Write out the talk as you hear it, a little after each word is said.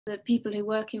The people who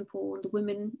work in porn, the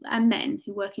women and men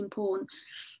who work in porn,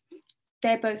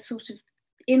 they're both sort of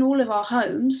in all of our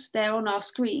homes, they're on our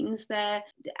screens, they're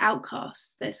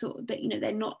outcasts, they're sort of,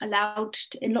 they're not allowed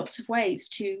in lots of ways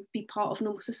to be part of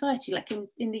normal society, like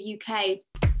in the UK.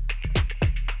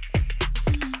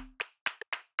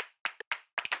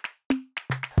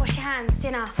 Wash your hands,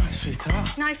 dinner. Hi,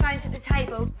 sweetheart. No phones at the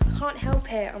table. I can't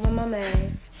help it, I'm a mummy.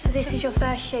 So this is your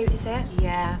first shoot, is it?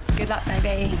 Yeah. Good luck,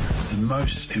 baby. The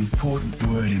most important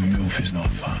word in MILF is not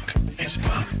fuck, it's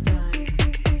mum.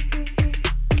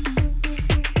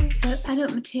 So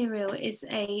Adult Material is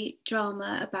a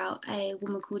drama about a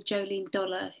woman called Jolene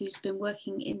who's been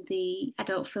working in the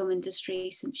adult film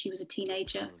industry since she was a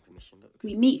teenager.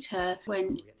 We meet her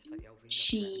when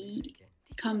she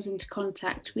comes into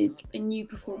contact with a new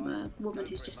performer, a woman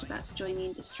who's just about to join the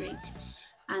industry,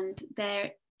 and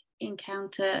their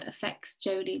encounter affects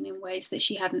Jolene in ways that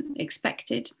she hadn't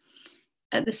expected.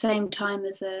 At the same time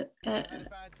as a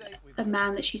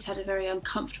man that she's had a very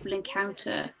uncomfortable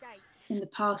encounter in the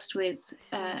past with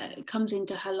comes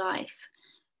into her life,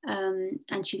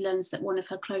 and she learns that one of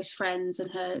her close friends and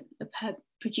her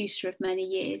producer of many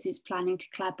years is planning to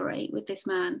collaborate with this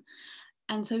man.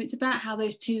 And so it's about how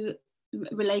those two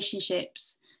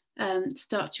relationships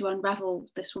start to unravel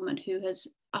this woman who has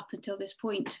up until this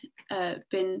point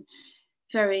been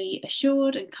very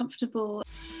assured and comfortable.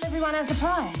 Everyone has a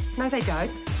price. No, they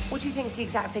don't. What do you think is the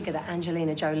exact figure that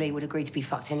Angelina Jolie would agree to be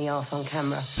fucked in the arse on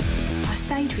camera? I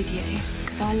stayed with you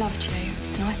because I loved you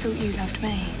and I thought you loved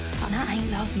me. But that ain't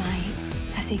love, mate.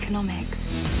 That's economics.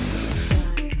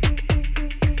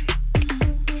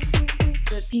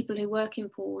 The people who work in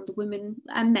porn, the women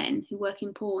and men who work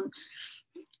in porn,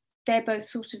 they're both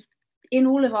sort of in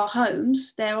all of our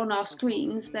homes, they're on our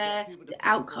screens, they're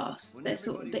outcasts, they're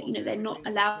sort of, they're not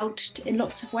allowed in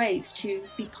lots of ways to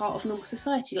be part of normal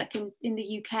society. Like in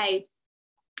the UK,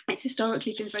 it's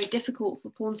historically been very difficult for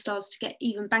porn stars to get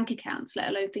even bank accounts, let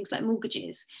alone things like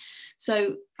mortgages.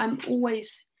 So I'm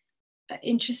always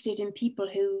interested in people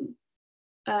who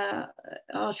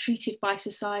are treated by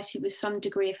society with some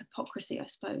degree of hypocrisy, I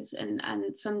suppose, and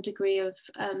some degree of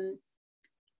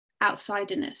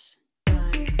outsiderness.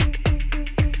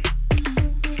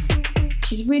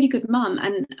 She's a really good mum,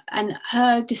 and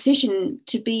her decision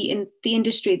to be in the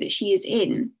industry that she is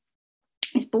in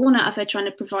is born out of her trying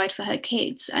to provide for her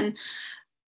kids. And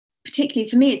particularly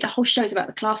for me, the whole show is about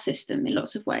the class system in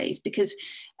lots of ways, because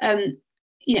that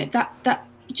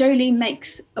Jolene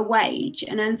makes a wage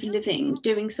and earns a living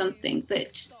doing something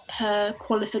that her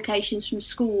qualifications from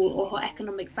school or her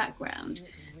economic background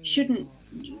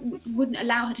wouldn't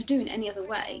allow her to do in any other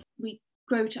way. We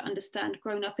grow to understand,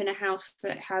 grown up in a house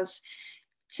that has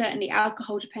certainly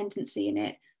alcohol dependency in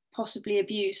it, possibly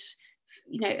abuse,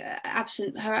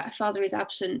 absent, her father is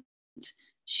absent.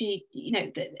 She's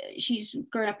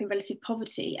grown up in relative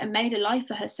poverty and made a life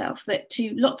for herself that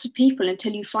to lots of people,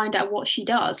 until you find out what she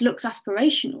does, looks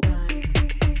aspirational.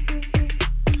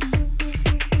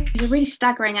 She's a really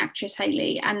staggering actress,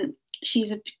 Hayley, and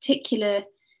she's a particular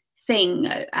thing,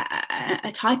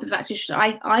 a type of actress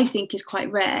that I think is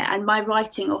quite rare, and my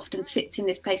writing often sits in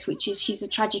this place, which is she's a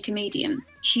tragicomedian.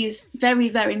 She's very,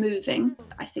 very moving.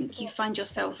 I think you find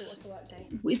yourself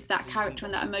with that character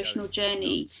on that emotional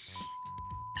journey,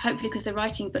 hopefully because they're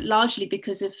writing, but largely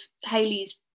because of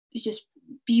Hayley's just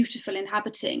beautiful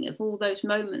inhabiting of all those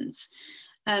moments.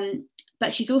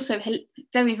 But she's also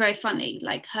very, very funny.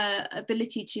 Like, her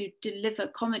ability to deliver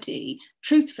comedy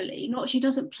truthfully. She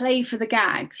doesn't play for the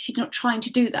gag. She's not trying to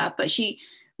do that, but she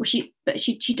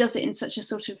does it in such a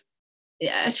sort of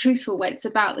a truthful way. It's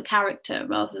about the character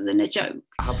rather than a joke.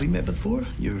 Have we met before?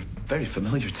 You're very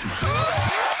familiar to me.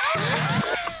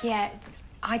 Yeah,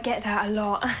 I get that a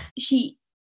lot. She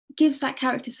gives that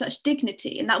character such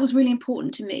dignity, and that was really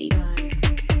important to me.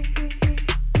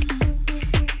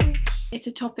 It's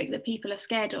a topic that people are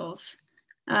scared of.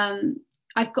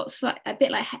 I've got a bit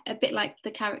like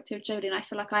the character of Jolene. I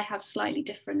feel like I have slightly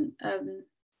different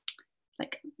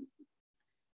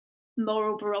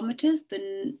moral barometers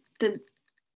than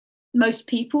most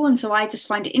people, and so I just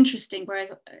find it interesting.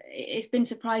 Whereas it's been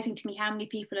surprising to me how many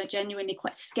people are genuinely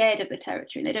quite scared of the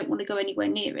territory and they don't want to go anywhere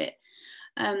near it.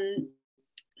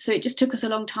 So it just took us a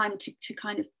long time to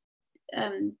kind of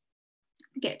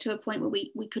get to a point where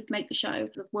we could make the show.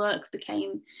 The work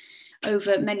became,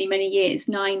 over many, many years,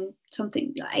 9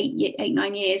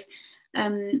 9 years,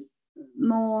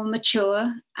 more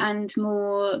mature and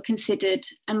more considered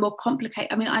and more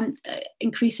complicated. I mean, I'm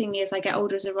increasingly, as I get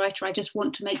older as a writer, I just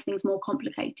want to make things more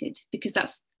complicated because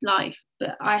that's life.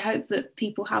 But I hope that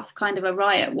people have kind of a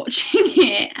riot watching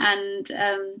it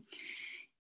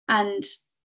and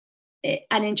it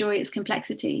and enjoy its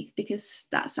complexity, because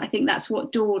I think that's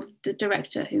what Dawn, the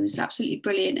director, who's absolutely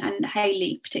brilliant, and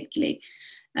Hayley particularly,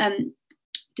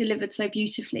 delivered so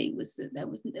beautifully, was that there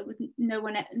was no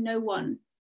one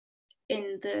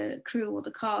in the crew or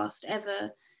the cast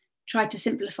ever tried to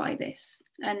simplify this,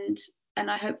 and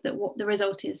I hope that what the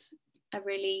result is a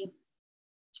really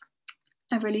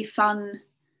fun,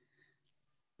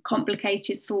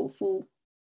 complicated, thoughtful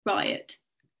riot